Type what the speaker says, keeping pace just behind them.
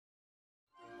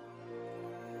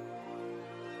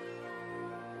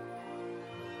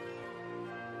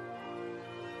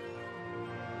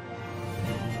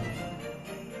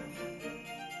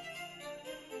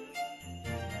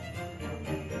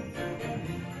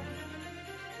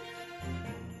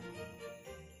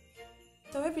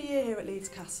So every year here at Leeds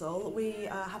Castle we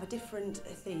have a different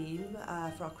theme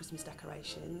for our Christmas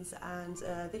decorations, and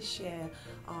this year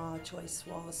our choice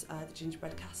was the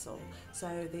Gingerbread Castle.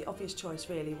 So the obvious choice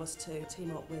really was to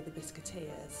team up with the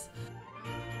Biscuiteers.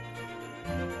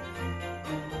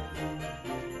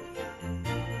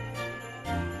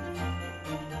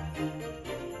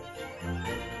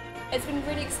 It's been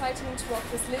really exciting to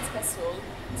work with Leeds Castle.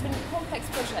 It's been a complex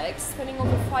project, spending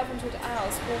over 500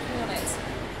 hours working on it.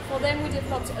 For them, we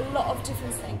developed a lot of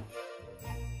different things.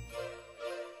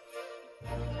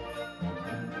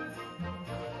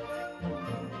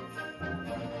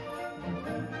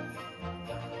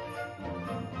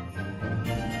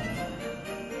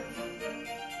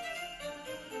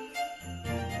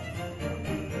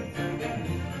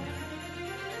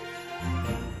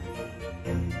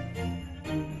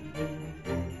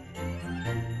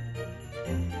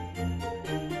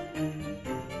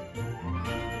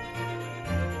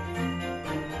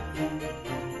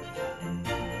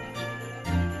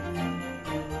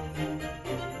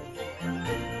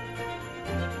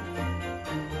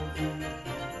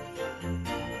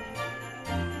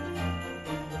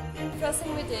 First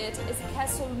thing we did is a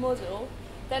castle model.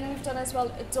 Then we've done as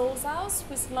well a doll's house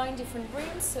with 9 different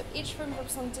rooms, so each room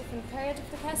represents a different period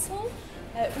of the castle.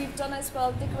 We've done as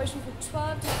well decoration for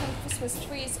 12 different Christmas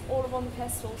trees all around the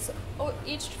castle, so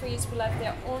each trees will have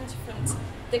their own different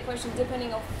decoration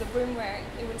depending on the room where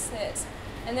it will sit.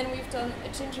 And then we've done a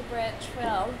gingerbread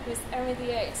trail with Henry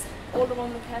VIII all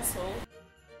around the castle.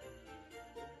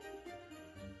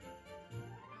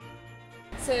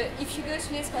 So if you go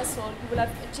to Leeds Castle, you will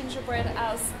have a gingerbread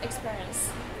house experience.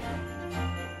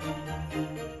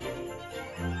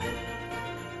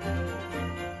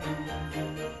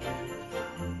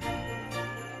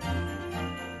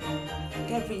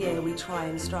 Every year we try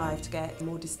and strive to get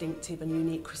more distinctive and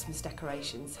unique Christmas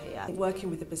decorations here. Working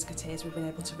with the Biscuiteers, we've been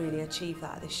able to really achieve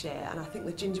that this year, and I think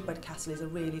the Gingerbread Castle is a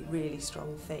really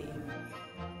strong theme.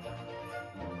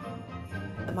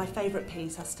 My favourite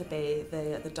piece has to be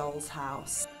the doll's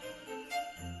house.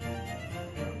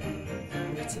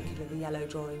 In particular the yellow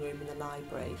drawing room in the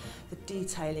library. The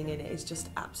detailing in it is just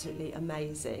absolutely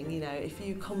amazing. You know, if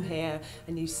you come here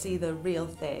and you see the real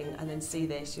thing and then see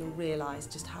this, you'll realise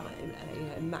just how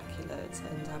immaculate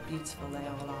and how beautiful they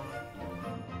all are.